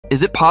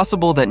Is it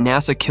possible that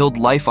NASA killed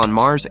life on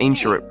Mars? Ain't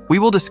sure. We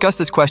will discuss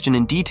this question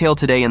in detail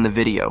today in the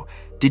video.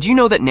 Did you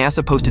know that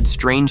NASA posted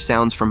strange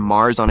sounds from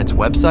Mars on its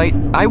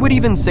website? I would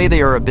even say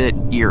they are a bit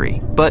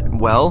eerie. But,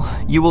 well,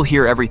 you will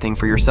hear everything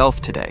for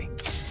yourself today.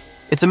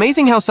 It's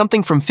amazing how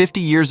something from 50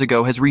 years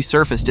ago has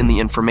resurfaced in the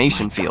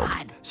information field.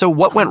 So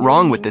what went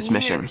wrong with this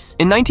mission?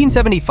 In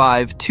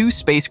 1975, 2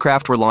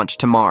 spacecraft were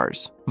launched to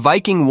Mars.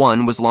 Viking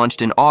 1 was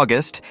launched in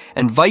August,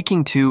 and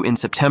Viking 2 in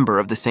September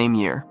of the same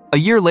year. A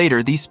year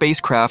later, these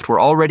spacecraft were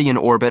already in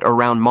orbit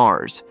around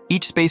Mars.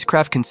 Each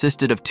spacecraft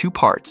consisted of 2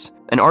 parts,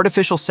 an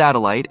artificial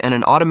satellite and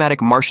an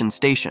automatic Martian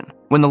station.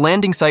 When the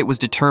landing site was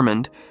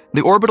determined,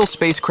 the orbital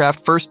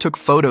spacecraft first took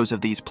photos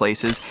of these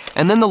places,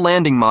 and then the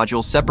landing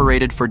module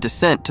separated for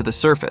descent to the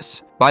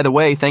surface. By the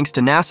way, thanks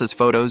to NASA's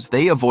photos,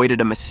 they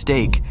avoided a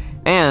mistake,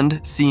 and,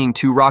 seeing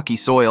too rocky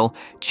soil,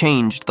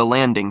 changed the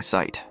landing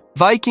site.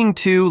 Viking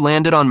 2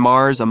 landed on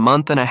Mars a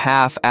month and a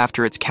half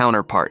after its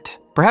counterpart.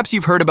 Perhaps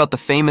you've heard about the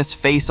famous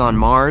face on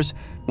Mars?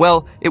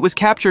 Well, it was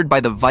captured by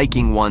the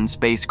Viking 1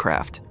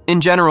 spacecraft.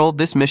 In general,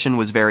 this mission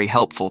was very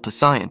helpful to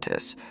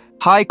scientists.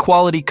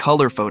 High-quality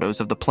color photos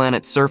of the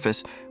planet's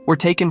surface were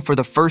taken for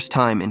the first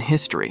time in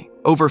history.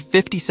 Over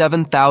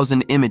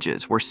 57,000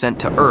 images were sent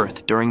to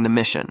Earth during the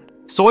mission.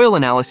 Soil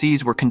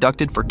analyses were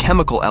conducted for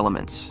chemical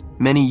elements.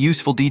 Many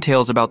useful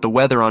details about the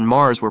weather on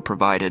Mars were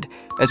provided,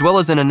 as well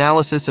as an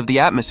analysis of the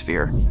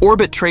atmosphere.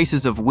 Orbit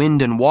traces of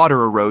wind and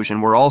water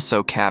erosion were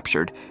also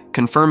captured,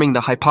 confirming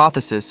the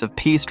hypothesis of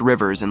paced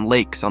rivers and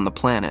lakes on the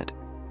planet.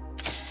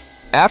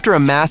 After a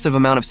massive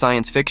amount of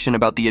science fiction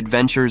about the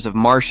adventures of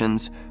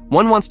Martians,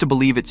 one wants to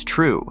believe it's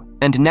true,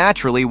 and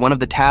naturally one of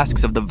the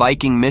tasks of the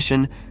Viking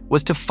mission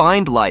was to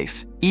find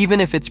life,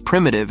 even if it's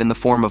primitive in the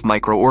form of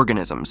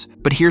microorganisms.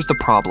 But here's the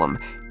problem.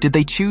 Did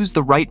they choose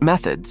the right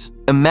methods?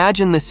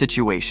 Imagine this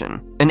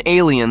situation. An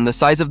alien the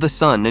size of the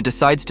sun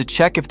decides to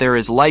check if there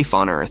is life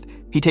on Earth.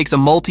 He takes a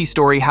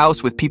multi-story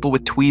house with people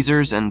with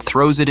tweezers and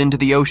throws it into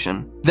the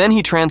ocean. Then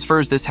he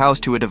transfers this house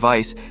to a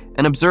device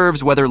and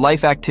observes whether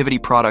life activity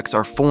products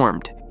are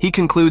formed. He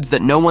concludes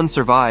that no one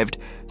survived,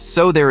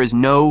 so there is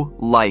no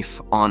life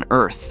on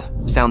Earth.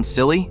 Sounds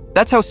silly?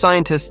 That's how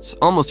scientists,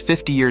 almost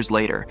 50 years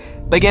later,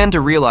 began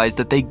to realize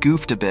that they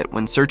goofed a bit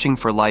when searching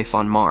for life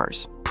on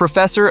Mars.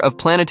 Professor of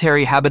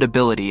Planetary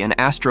Habitability and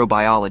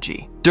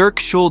Astrobiology, Dirk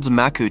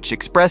Schulze-Makuch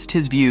expressed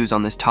his views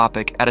on this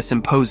topic at a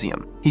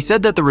symposium. He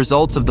said that the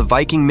results of the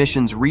Viking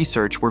mission's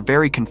research were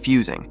very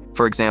confusing.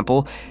 For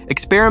example,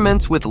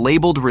 experiments with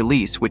labeled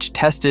release which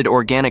tested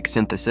organic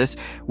synthesis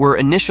were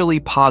initially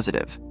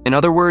positive. In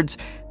other words,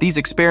 these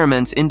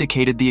experiments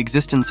indicated the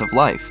existence of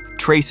life.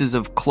 Traces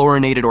of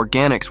chlorinated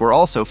organics were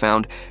also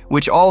found,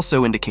 which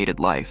also indicated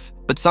life.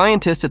 But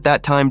scientists at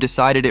that time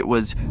decided it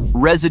was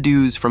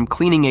residues from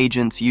cleaning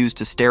agents used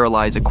to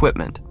sterilize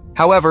equipment.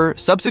 However,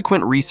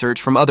 subsequent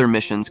research from other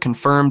missions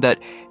confirmed that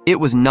it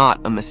was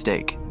not a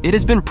mistake. It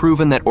has been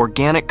proven that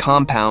organic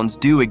compounds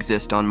do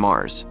exist on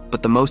Mars.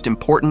 But the most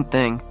important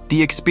thing,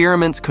 the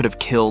experiments could have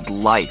killed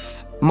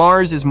life.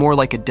 Mars is more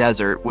like a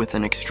desert with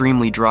an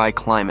extremely dry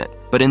climate.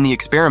 But in the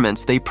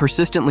experiments, they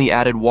persistently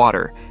added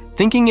water,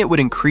 thinking it would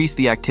increase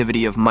the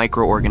activity of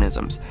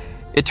microorganisms.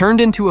 It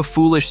turned into a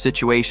foolish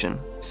situation,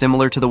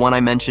 similar to the one I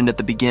mentioned at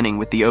the beginning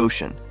with the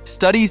ocean.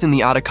 Studies in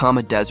the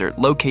Atacama Desert,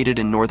 located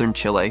in northern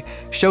Chile,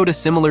 showed a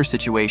similar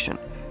situation.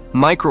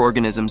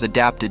 Microorganisms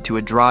adapted to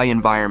a dry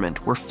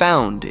environment were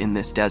found in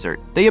this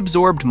desert. They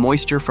absorbed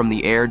moisture from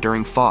the air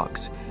during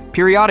fogs.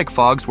 Periodic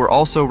fogs were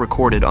also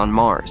recorded on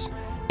Mars.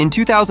 In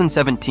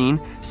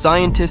 2017,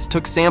 scientists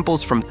took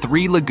samples from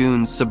 3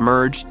 lagoons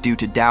submerged due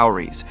to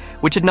dowries,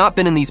 which had not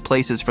been in these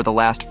places for the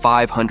last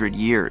 500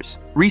 years.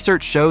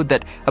 Research showed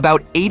that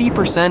about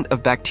 80%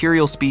 of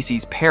bacterial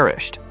species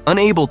perished,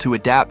 unable to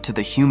adapt to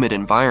the humid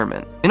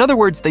environment. In other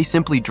words, they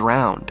simply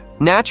drowned.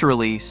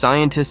 Naturally,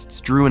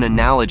 scientists drew an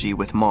analogy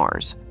with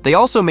Mars. They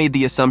also made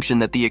the assumption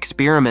that the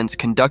experiments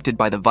conducted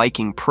by the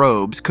Viking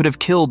probes could have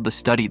killed the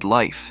studied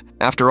life.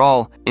 After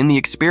all, in the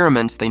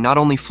experiments, they not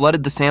only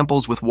flooded the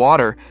samples with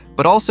water,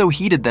 but also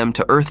heated them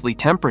to earthly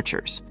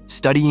temperatures.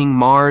 Studying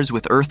Mars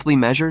with earthly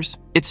measures?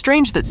 It's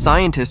strange that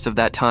scientists of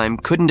that time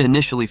couldn't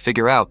initially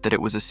figure out that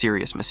it was a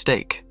serious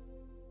mistake.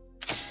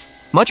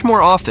 Much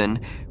more often,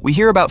 we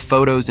hear about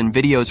photos and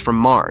videos from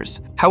Mars.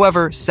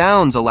 However,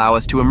 sounds allow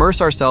us to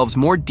immerse ourselves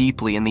more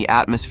deeply in the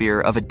atmosphere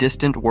of a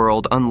distant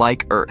world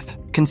unlike Earth.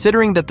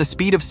 Considering that the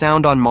speed of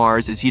sound on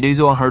Mars is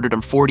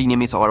 140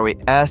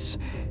 km/s,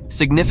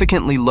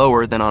 significantly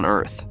lower than on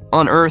Earth.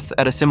 On Earth,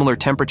 at a similar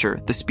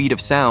temperature, the speed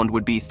of sound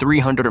would be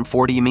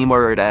 340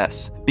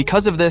 km/s.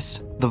 Because of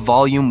this, the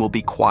volume will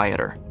be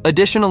quieter.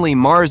 Additionally,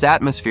 Mars'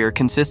 atmosphere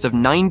consists of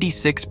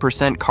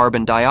 96%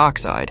 carbon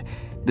dioxide.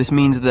 This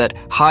means that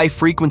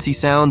high-frequency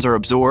sounds are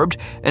absorbed,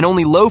 and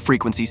only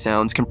low-frequency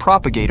sounds can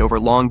propagate over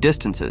long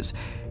distances.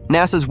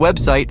 NASA's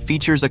website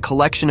features a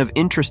collection of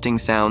interesting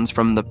sounds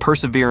from the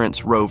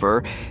Perseverance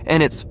rover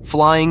and its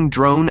flying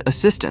drone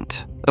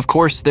assistant. Of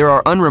course, there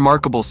are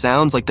unremarkable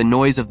sounds like the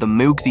noise of the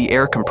Moogsy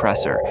air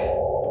compressor.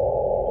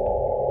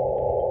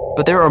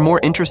 But there are more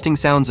interesting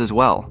sounds as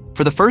well.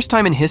 For the first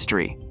time in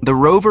history, the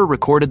rover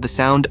recorded the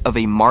sound of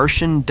a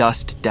Martian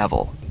dust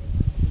devil.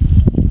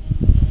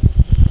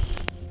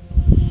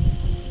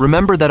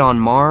 Remember that on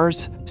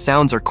Mars,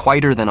 sounds are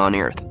quieter than on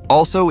Earth.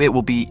 Also, it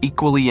will be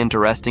equally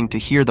interesting to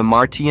hear the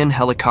Martian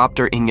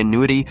helicopter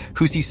Ingenuity,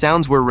 whose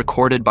sounds were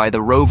recorded by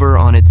the rover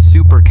on its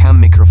supercam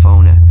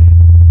microphone.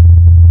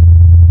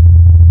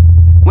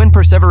 When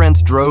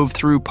Perseverance drove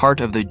through part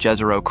of the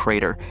Jezero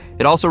crater,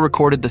 it also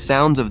recorded the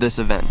sounds of this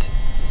event.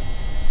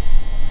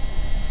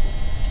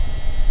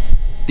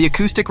 The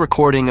acoustic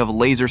recording of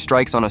laser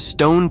strikes on a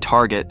stone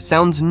target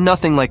sounds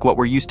nothing like what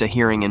we're used to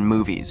hearing in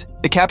movies.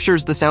 It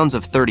captures the sounds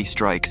of 30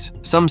 strikes,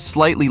 some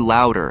slightly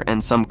louder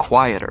and some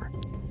quieter.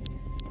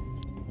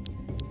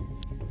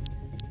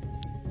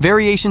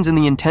 Variations in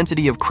the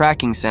intensity of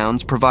cracking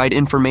sounds provide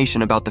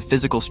information about the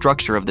physical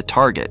structure of the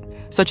target,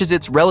 such as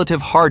its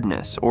relative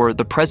hardness or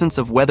the presence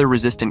of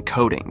weather-resistant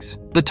coatings.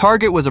 The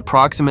target was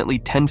approximately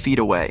 10 feet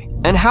away.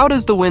 And how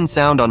does the wind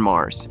sound on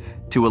Mars?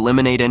 To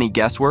eliminate any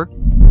guesswork,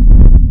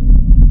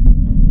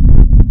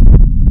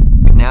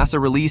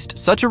 NASA released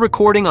such a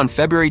recording on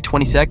February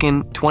 22,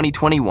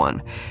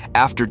 2021,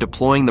 after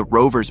deploying the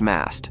rover's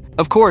mast.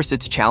 Of course,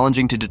 it's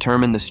challenging to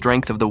determine the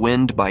strength of the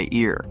wind by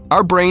ear.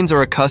 Our brains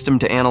are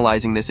accustomed to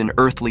analyzing this in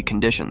earthly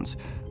conditions.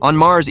 On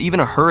Mars, even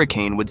a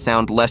hurricane would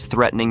sound less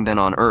threatening than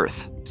on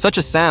Earth. Such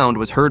a sound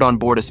was heard on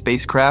board a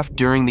spacecraft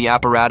during the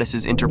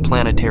apparatus's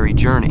interplanetary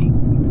journey.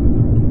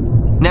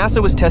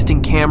 NASA was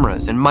testing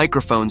cameras and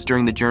microphones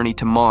during the journey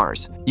to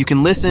Mars. You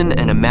can listen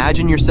and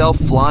imagine yourself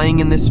flying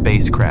in this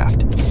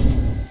spacecraft.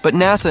 But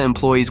NASA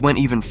employees went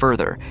even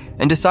further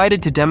and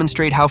decided to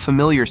demonstrate how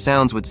familiar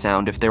sounds would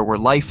sound if there were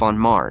life on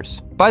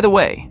Mars. By the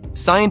way,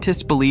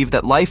 scientists believe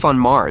that life on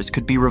Mars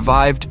could be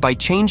revived by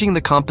changing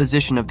the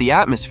composition of the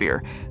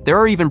atmosphere. There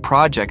are even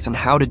projects on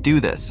how to do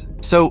this.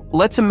 So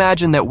let's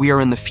imagine that we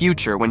are in the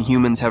future when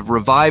humans have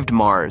revived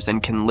Mars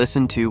and can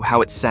listen to how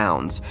it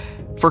sounds.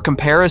 For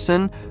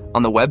comparison,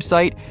 on the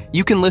website,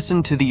 you can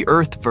listen to the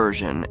Earth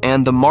version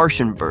and the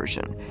Martian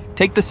version.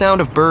 Take the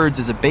sound of birds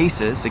as a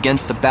basis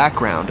against the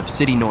background of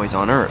city noise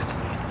on Earth.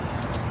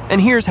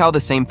 And here's how the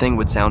same thing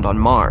would sound on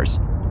Mars.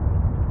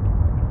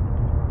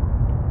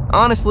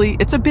 Honestly,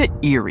 it's a bit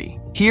eerie.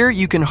 Here,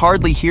 you can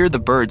hardly hear the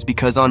birds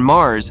because on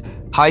Mars,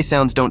 high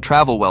sounds don't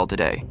travel well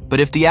today. But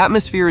if the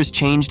atmosphere is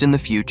changed in the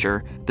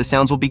future, the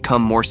sounds will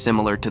become more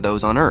similar to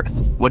those on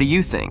Earth. What do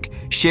you think?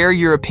 Share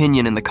your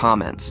opinion in the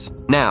comments.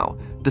 Now,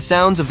 the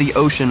sounds of the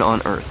ocean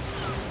on Earth.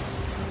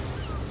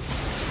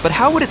 But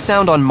how would it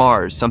sound on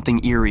Mars,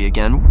 something eerie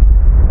again?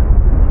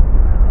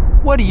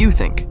 What do you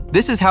think?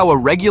 This is how a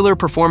regular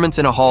performance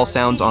in a hall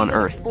sounds on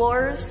Earth.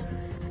 Explorers,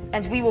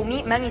 and we will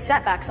meet many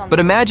setbacks on. But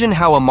imagine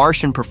how a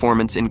Martian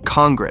performance in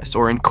Congress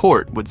or in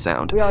court would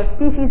sound. We are a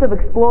species of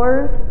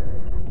explorers,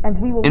 and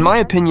we will. In my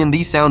opinion,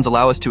 these sounds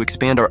allow us to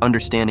expand our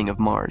understanding of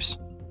Mars.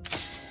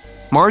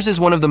 Mars is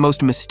one of the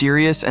most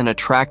mysterious and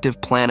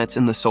attractive planets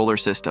in the solar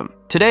system.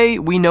 Today,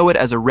 we know it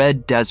as a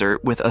red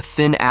desert with a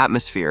thin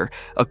atmosphere,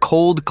 a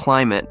cold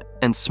climate,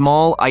 and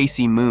small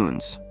icy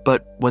moons.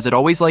 But was it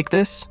always like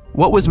this?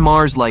 What was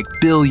Mars like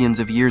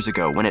billions of years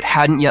ago when it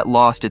hadn't yet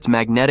lost its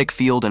magnetic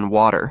field and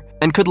water?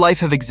 And could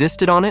life have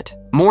existed on it?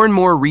 More and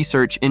more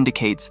research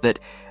indicates that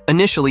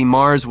initially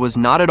Mars was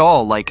not at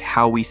all like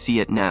how we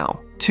see it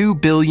now. 2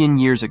 billion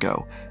years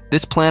ago,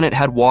 this planet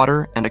had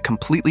water and a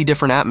completely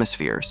different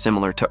atmosphere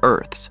similar to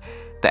Earth's.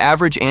 The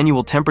average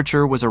annual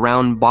temperature was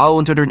around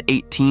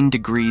 118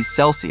 degrees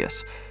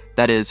Celsius.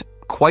 That is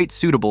quite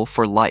suitable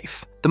for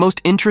life. The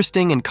most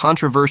interesting and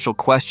controversial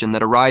question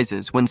that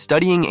arises when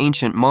studying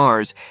ancient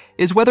Mars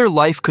is whether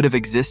life could have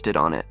existed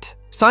on it.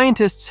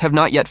 Scientists have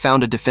not yet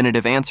found a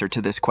definitive answer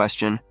to this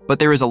question, but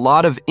there is a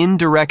lot of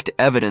indirect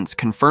evidence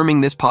confirming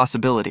this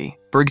possibility.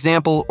 For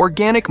example,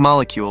 organic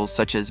molecules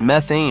such as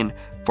methane,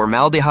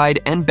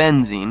 formaldehyde, and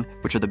benzene,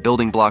 which are the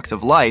building blocks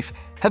of life,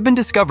 have been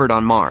discovered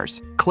on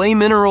Mars. Clay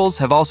minerals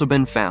have also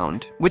been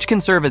found, which can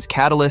serve as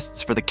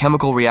catalysts for the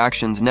chemical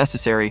reactions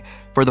necessary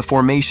for the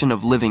formation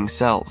of living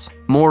cells.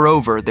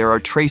 Moreover, there are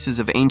traces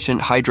of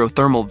ancient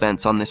hydrothermal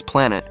vents on this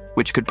planet,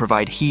 which could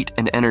provide heat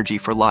and energy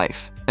for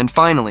life. And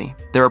finally,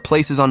 there are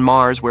places on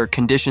Mars where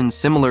conditions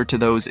similar to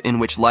those in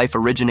which life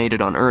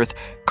originated on Earth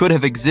could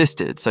have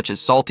existed, such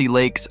as salty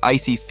lakes,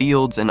 icy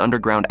fields, and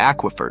underground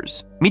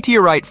aquifers.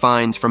 Meteorite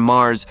finds from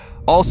Mars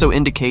also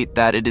indicate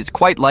that it is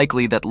quite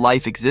likely that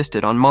life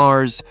existed on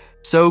Mars.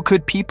 So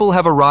could people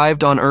have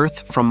arrived on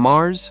Earth from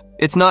Mars?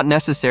 It's not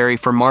necessary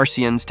for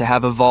Martians to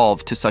have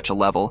evolved to such a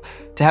level,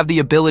 to have the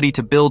ability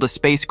to build a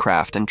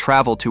spacecraft and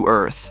travel to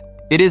Earth.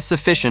 It is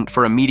sufficient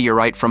for a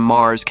meteorite from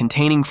Mars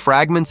containing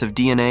fragments of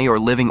DNA or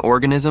living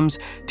organisms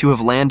to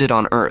have landed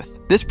on Earth.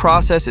 This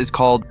process is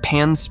called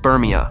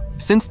panspermia.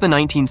 Since the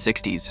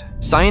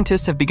 1960s,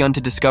 scientists have begun to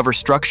discover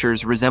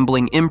structures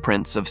resembling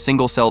imprints of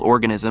single-celled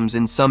organisms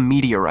in some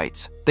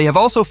meteorites. They have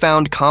also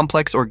found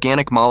complex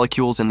organic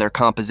molecules in their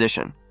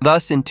composition.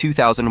 Thus, in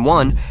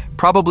 2001,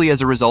 probably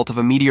as a result of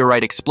a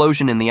meteorite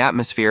explosion in the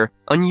atmosphere,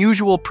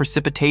 unusual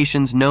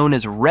precipitations known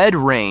as red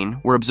rain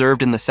were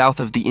observed in the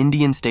south of the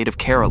Indian state of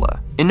Kerala.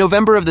 In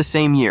November of the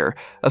same year,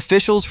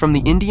 officials from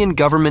the Indian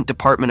Government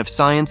Department of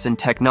Science and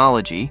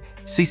Technology,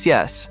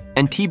 CCS,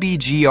 and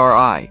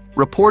TBGRI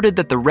reported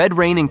that the red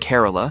rain in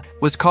Kerala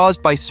was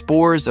caused by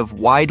spores of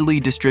widely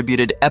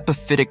distributed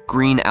epiphytic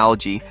green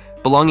algae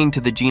belonging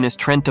to the genus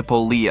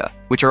Trentipolia,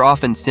 which are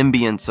often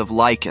symbionts of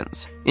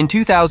lichens. In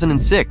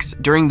 2006,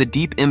 during the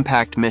Deep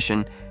Impact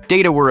mission,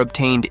 data were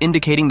obtained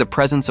indicating the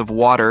presence of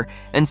water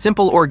and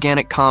simple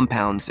organic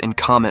compounds in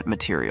comet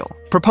material.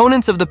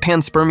 Proponents of the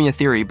panspermia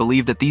theory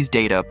believe that these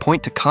data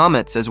point to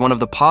comets as one of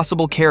the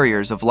possible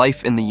carriers of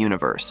life in the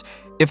universe.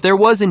 If there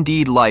was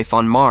indeed life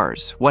on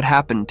Mars, what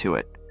happened to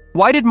it?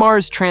 Why did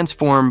Mars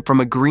transform from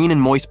a green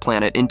and moist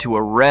planet into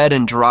a red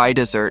and dry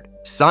desert?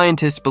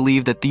 Scientists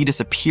believe that the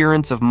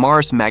disappearance of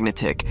Mars'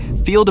 magnetic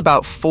field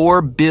about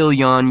 4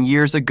 billion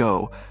years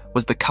ago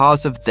was the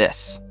cause of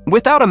this.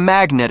 Without a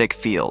magnetic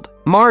field,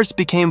 Mars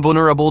became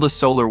vulnerable to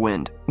solar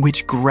wind,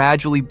 which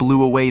gradually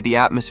blew away the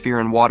atmosphere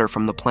and water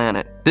from the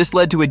planet. This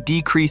led to a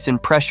decrease in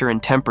pressure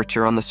and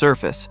temperature on the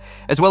surface,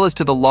 as well as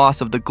to the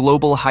loss of the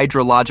global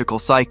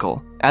hydrological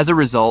cycle. As a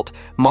result,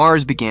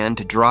 Mars began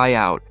to dry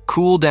out,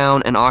 cool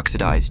down, and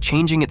oxidize,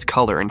 changing its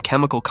color and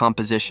chemical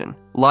composition.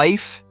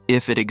 Life,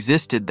 if it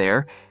existed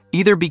there,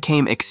 either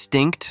became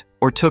extinct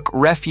or took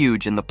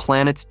refuge in the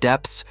planet's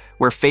depths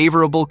where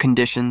favorable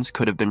conditions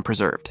could have been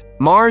preserved.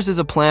 Mars is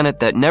a planet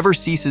that never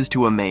ceases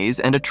to amaze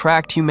and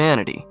attract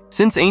humanity.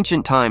 Since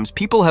ancient times,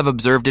 people have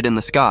observed it in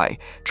the sky,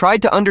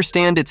 tried to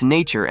understand its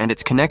nature and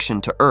its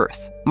connection to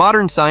Earth.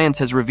 Modern science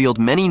has revealed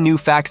many new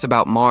facts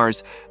about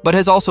Mars, but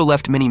has also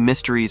left many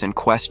mysteries and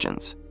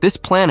questions. This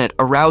planet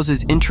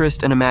arouses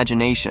interest and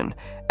imagination,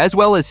 as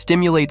well as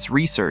stimulates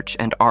research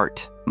and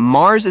art.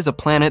 Mars is a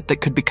planet that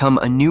could become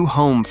a new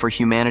home for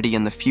humanity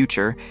in the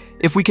future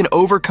if we can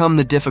overcome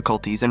the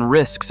difficulties and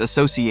risks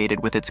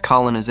associated with its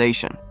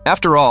colonization.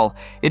 After all,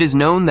 it is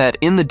known that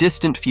in the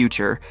distant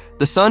future,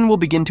 the sun will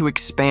begin to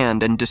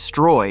expand and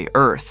destroy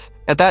Earth.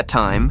 At that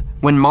time,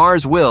 when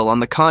Mars will, on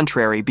the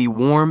contrary, be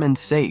warm and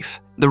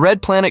safe, the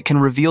red planet can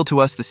reveal to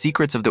us the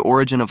secrets of the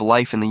origin of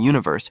life in the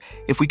universe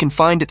if we can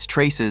find its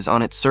traces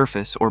on its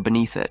surface or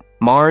beneath it.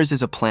 Mars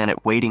is a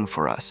planet waiting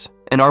for us.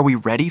 And are we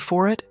ready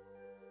for it?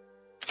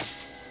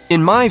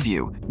 In my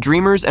view,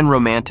 dreamers and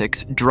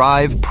romantics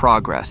drive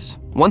progress.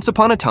 Once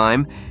upon a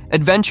time,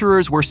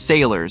 adventurers were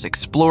sailors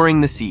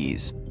exploring the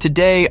seas.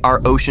 Today,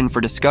 our ocean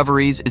for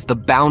discoveries is the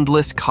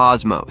boundless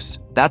cosmos.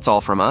 That's all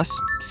from us.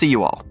 See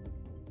you all.